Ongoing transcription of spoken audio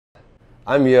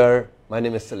I'm here. My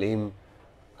name is Salim.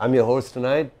 I'm your host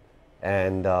tonight,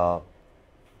 and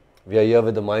we are here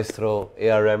with the maestro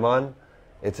A.R. Rahman.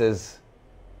 It's his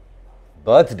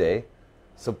birthday,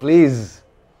 so please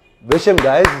wish him,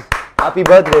 guys. Happy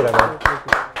birthday, Rahman.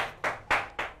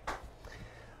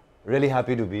 Really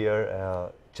happy to be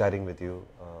here chatting with you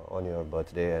on your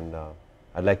birthday, and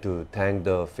I'd like to thank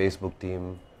the Facebook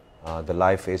team, the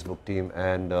live Facebook team,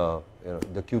 and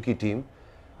the QK team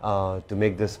to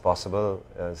make this possible.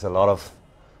 It's a lot of,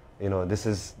 this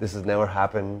has never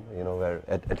happened, where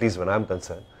at least when I'm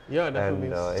concerned. Yeah, definitely.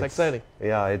 And, it's exciting.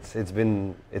 Yeah, it's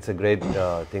a great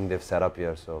thing they've set up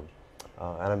here. So,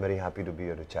 and I'm very happy to be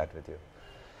here to chat with you.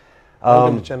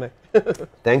 Welcome to Chennai.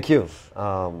 Thank you.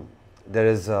 There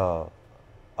is a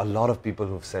lot of people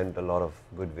who've sent a lot of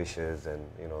good wishes and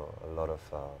a lot of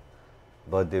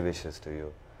birthday wishes to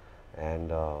you,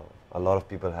 and a lot of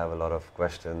people have a lot of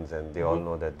questions, and they all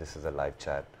know that this is a live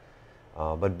chat.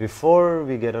 But before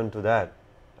we get onto that,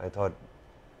 I thought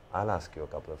I'll ask you a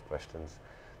couple of questions,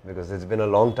 because it's been a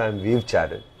long time we've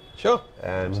chatted. Sure.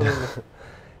 And absolutely.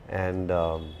 and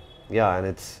yeah, and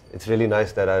it's really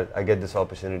nice that I get this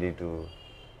opportunity to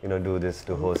do this,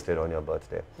 to host it on your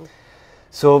birthday.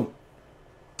 So,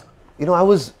 I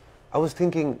was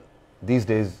thinking these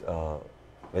days,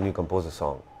 when you compose a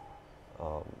song,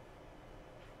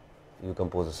 when you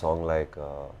compose a song like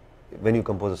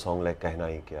Kehna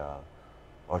Hi Kya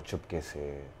or Chupke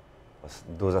Se,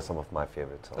 those are some of my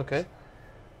favorite songs. Okay.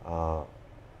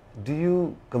 Do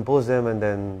you compose them and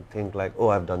then think like, oh,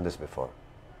 I've done this before,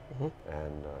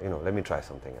 and let me try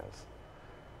something else?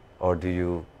 Or do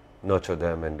you nurture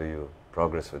them and do you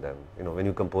progress with them? When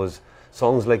you compose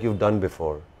songs like you've done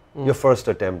before, your first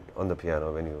attempt on the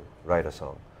piano when you write a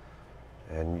song,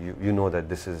 and you know that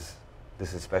this is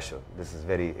special, this is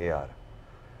very AR.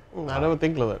 I never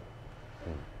think like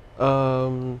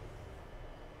that.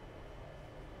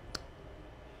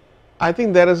 I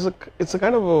think it's a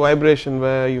kind of a vibration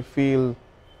where you feel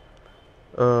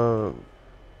you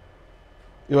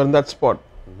are in that spot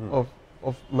of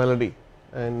melody,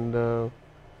 and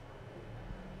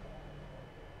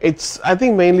it's, I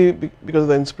think, mainly because of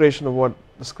the inspiration of what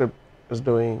the script is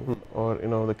doing, or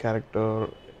the character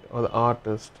or the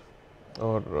artist,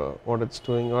 or what it's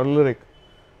doing, or lyric.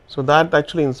 So that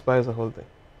actually inspires the whole thing.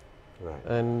 Right.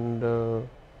 And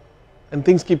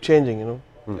things keep changing.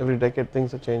 Every decade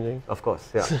things are changing. Of course,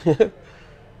 yeah.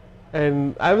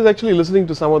 And I was actually listening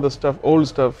to some of the stuff, old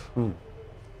stuff,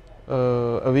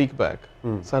 a week back.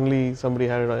 Suddenly somebody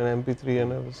had it on an MP3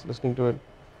 and I was listening to it.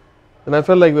 And I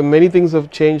felt like many things have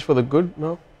changed for the good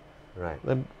now. Right.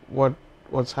 That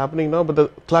what's happening now, but the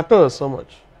clutter is so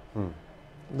much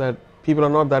that people are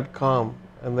not that calm,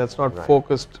 and that's not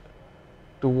focused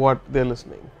to what they're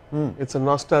listening. It's a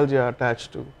nostalgia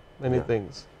attached to many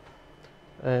things.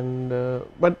 And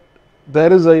but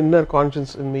there is an inner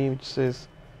conscience in me which says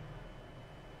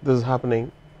this is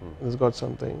happening, this has got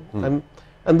something, and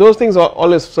those things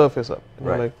always surface up.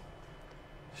 Right.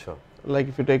 Sure. Like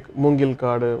if you take Mungil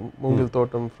Kaadu, Mungil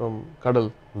Thotam from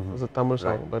Kadal, it's a Tamil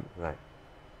song, but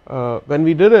when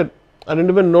we did it, I didn't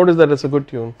even notice that it's a good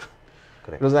tune.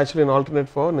 Correct. It was actually an alternate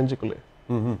for Nenjukule.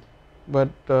 But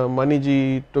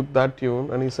Maniji took that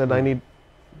tune and he said,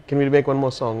 can we make one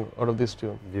more song out of this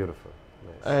tune? Beautiful.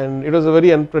 Nice. And it was a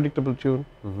very unpredictable tune,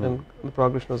 and the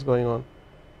progression was going on.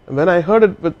 And when I heard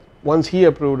it, once he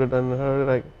approved it and heard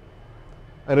it,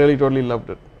 I really totally loved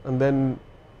it. And then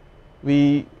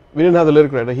we didn't have the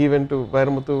lyric writer. He went to,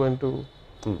 Vairamuthu went to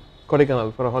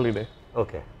Kodaikanal for a holiday.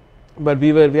 Okay. But we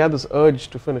had this urge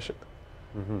to finish it.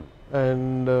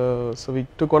 And so we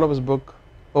took one of his book,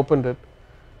 opened it,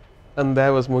 and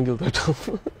there was Mungil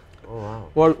Thotam. Oh wow.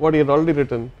 What he had already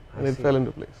written, and it fell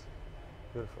into place.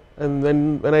 Beautiful.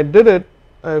 And when I did it,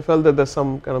 I felt that there's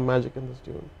some kind of magic in this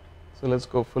tune. So let's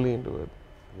go fully into it.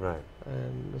 Right.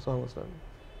 And the song was done.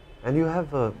 And you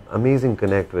have an amazing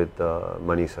connect with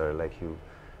Mani sir. Like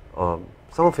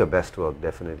some of your best work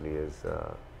definitely is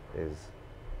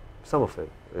some of it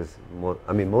is more.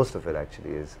 I mean, most of it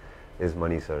actually is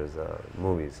Mani sir's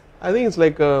movies. I think it's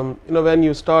like when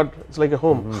you start, it's like a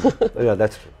home. Yeah,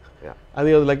 that's true. Yeah. I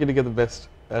think I was lucky to get the best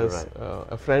as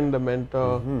a friend, a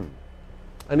mentor,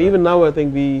 and even now I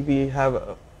think we have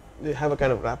a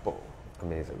kind of rapport.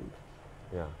 Amazing.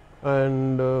 Yeah.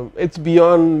 And it's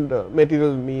beyond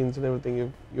material means and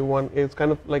everything. You want, it's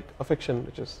kind of like affection,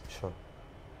 which is sure.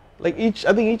 Like I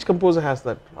think each composer has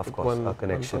that. Of course, a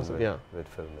connection with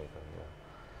filmmaker.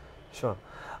 Yeah. Sure.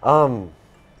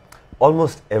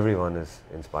 Almost everyone is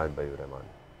inspired by you, Rahman.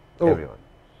 Oh. Everyone.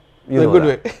 In a good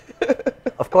way.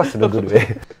 Of course, in a good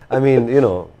way. I mean,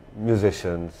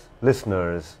 musicians,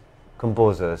 listeners,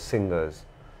 composers, singers,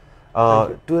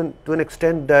 to an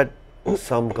extent that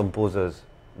some composers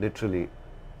literally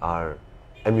are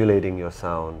emulating your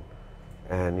sound,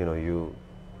 and you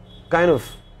kind of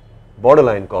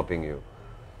borderline copying you.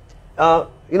 But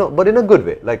in a good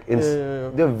way. Like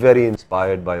they're very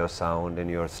inspired by your sound and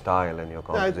your style and your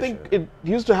composition. I think it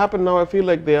used to happen. Now I feel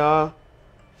like they are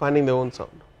finding their own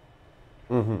sound.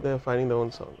 They are finding their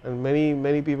own sound, and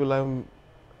many people I'm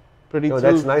pretty.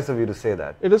 That's nice of you to say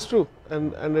that. It is true,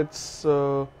 and it's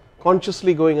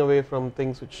consciously going away from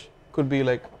things which could be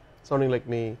like sounding like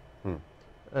me,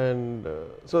 and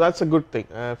so that's a good thing.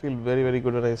 I feel very, very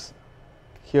good when I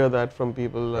hear that from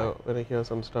people, when I hear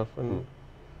some stuff,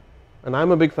 and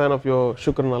I'm a big fan of your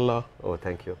Shukran Allah. Oh,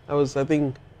 thank you. I was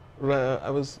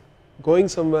going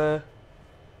somewhere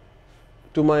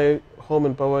to my home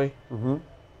in Powai,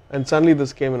 and suddenly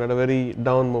this came in at a very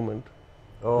down moment.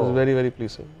 It was very, very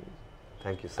pleasing.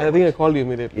 Thank you so I much. think I called you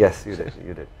immediately. Yes, you did.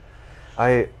 You did.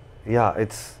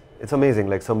 It's amazing.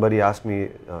 Like somebody asked me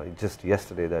just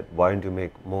yesterday that why don't you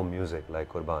make more music like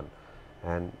Qurban,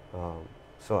 and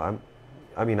so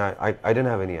I didn't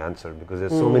have any answer because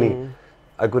there's so many.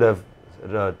 I could have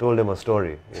told him a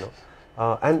story,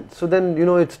 and so then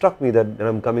it struck me that when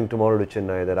I'm coming tomorrow to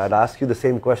Chennai, that I'd ask you the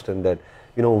same question, that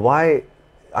why.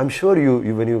 I'm sure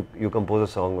you when you compose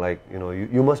a song, like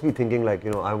you must be thinking like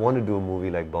I want to do a movie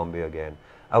like Bombay again.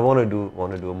 I want to do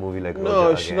a movie like Roja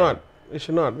No, it should not. It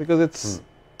should not, because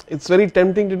it's very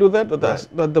tempting to do that.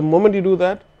 But the moment you do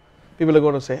that, people are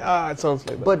going to say, it sounds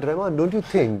like that. But Rahman, don't you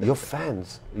think your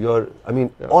fans,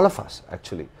 all of us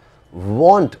actually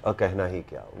want a Kehna Hi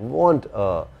Kya, want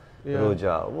a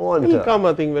Roja, want. It'll come,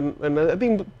 I think, when I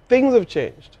think things have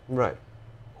changed. Right.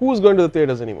 Who's going to the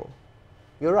theaters anymore?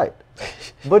 You're right.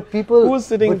 But people. Who's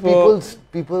sitting people.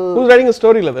 Who's writing a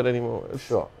story like that anymore?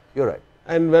 Sure, you're right.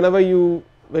 And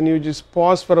when you just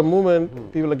pause for a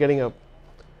moment, people are getting up.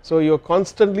 So you're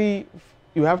constantly,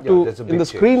 you have to, in the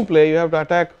screenplay, you have to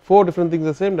attack 4 different things at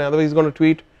the same time. Otherwise, he's going to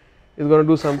tweet, he's going to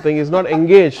do something, he's not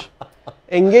engaged.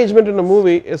 Engagement in a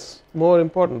movie is more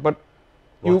important. But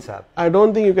I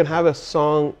don't think you can have a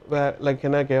song where, like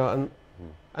Kehna Kya,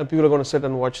 and people are going to sit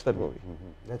and watch that movie.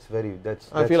 I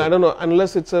don't know,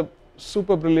 unless it's a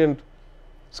super brilliant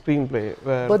screenplay.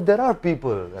 But there are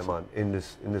people, Rahman, in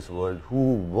this world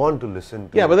who want to listen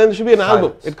to. Yeah, but then there should be an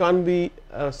album. It can't be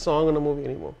a song in a movie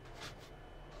anymore.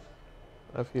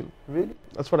 I feel. Really?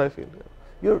 That's what I feel.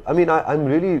 Yeah. I'm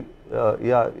really.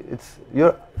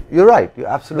 You're right. You're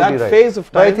absolutely right. That phase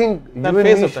of time. But I think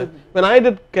when I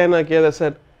did Kehna Kya, they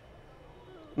said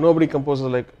nobody composes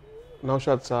like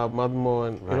Naushad Saab, Madmo,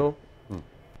 and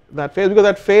that phase, because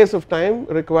that phase of time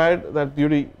required that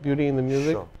beauty in the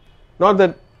music. Sure. Not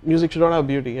that music should not have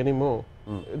beauty anymore.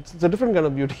 It's a different kind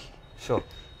of beauty. Sure.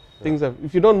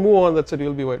 If you don't move on, that's it,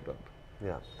 you'll be wiped out.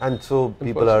 Yeah. And so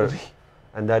people are,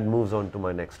 and that moves on to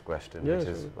my next question, which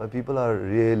is people are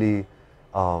really,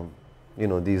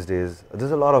 these days,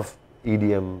 there's a lot of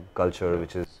EDM culture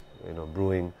which is,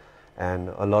 brewing, and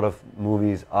a lot of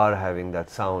movies are having that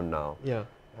sound now. Yeah.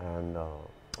 And I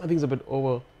think it's a bit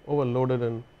overloaded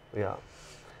and. Yeah.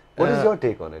 What is your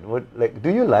take on it? Do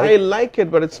you like? I like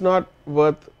it, but it's not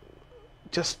worth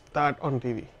just that on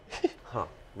TV.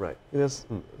 Right. There's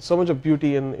so much of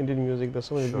beauty in Indian music. There's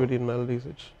so much beauty in melodies,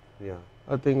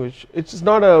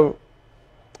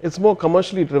 it's more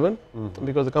commercially driven,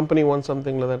 because the company wants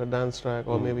something like that, a dance track,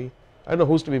 or maybe, I don't know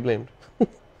who's to be blamed.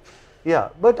 Yeah,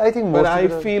 but I think But I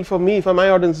feel for my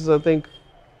audiences, I think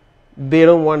they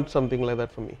don't want something like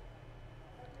that for me.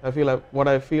 What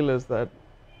I feel is that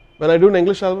when I do an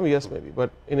English album, yes, maybe.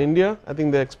 But in India, I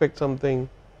think they expect something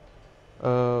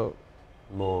more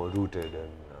rooted and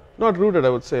not rooted. I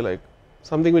would say like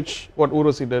something what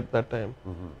Urusi did that time,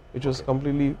 which was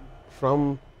completely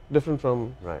different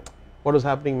from what was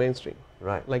happening mainstream.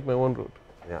 Right. Like my own route.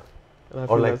 Yeah.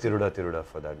 Or like Tiruda Tiruda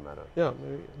for that matter. Yeah,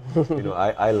 maybe.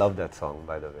 I love that song,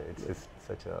 by the way. It's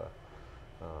such a.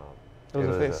 It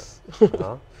was a face.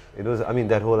 It was.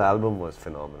 That whole album was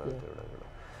phenomenal. Yeah.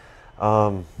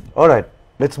 All right,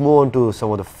 let's move on to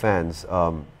some of the fans.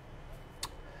 There's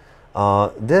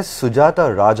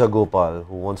Sujata Rajagopal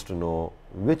who wants to know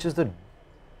which is the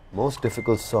most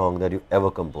difficult song that you ever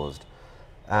composed,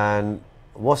 and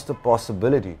what's the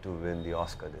possibility to win the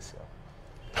Oscar this year?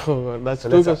 Oh God, that's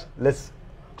let's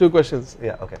 2 questions.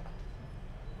 Yeah, okay.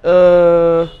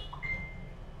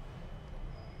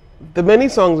 The many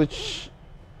songs which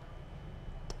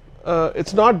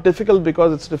it's not difficult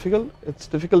because it's difficult. It's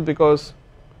difficult because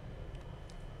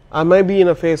I might be in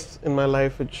a phase in my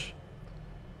life which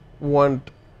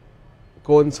won't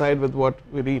coincide with what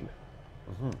we read.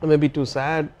 I may be too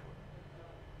sad,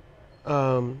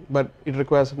 but it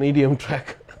requires an EDM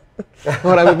track,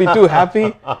 or I would be too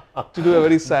happy to do a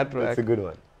very sad track. That's a good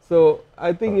one. So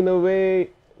I think in a way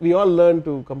we all learn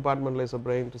to compartmentalize our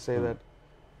brain to say that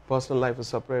personal life is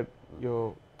separate,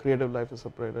 your creative life is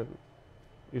separate, and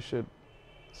you should.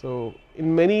 So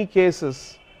in many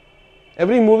cases,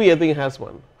 every movie I think has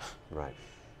one. Right.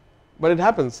 But it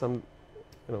happens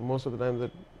most of the time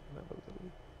that happens.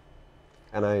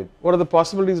 And what are the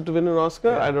possibilities to win an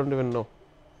Oscar? I don't even know.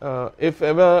 If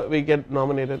ever we get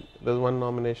nominated, there's one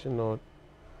nomination or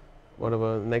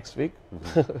whatever next week.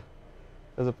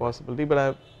 There's a possibility, but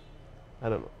I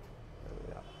don't know.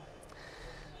 Yeah.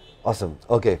 Awesome.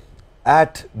 Okay.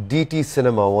 At DT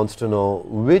Cinema wants to know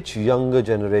which younger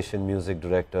generation music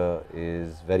director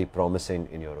is very promising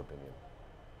in your opinion?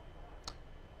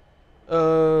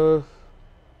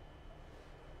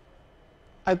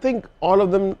 I think all of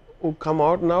them who come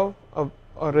out now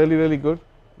are really, really good.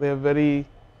 They are very,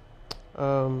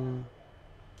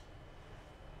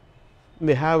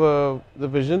 they have the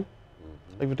vision.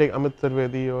 Like we take Amit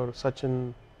Trivedi or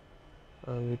Sachin,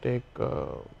 we take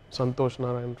Santosh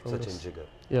Narayan from Sachin Jigar.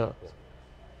 Yeah.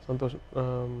 Santosh.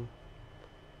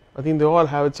 I think they all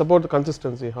have, it's about the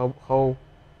consistency, how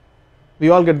we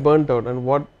all get burnt out and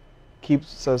what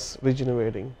keeps us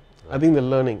regenerating. I think the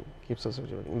learning keeps us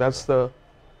regenerating. That's the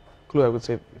clue, I would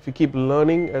say. If we keep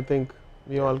learning, I think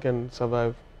we all can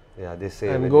survive. Yeah, they say.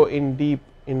 And go in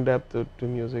depth to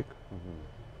music.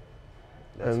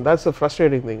 And that's the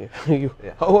frustrating thing.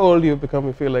 How old you become,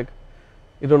 you feel like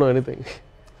you don't know anything.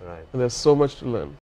 Right. And there's so much to learn.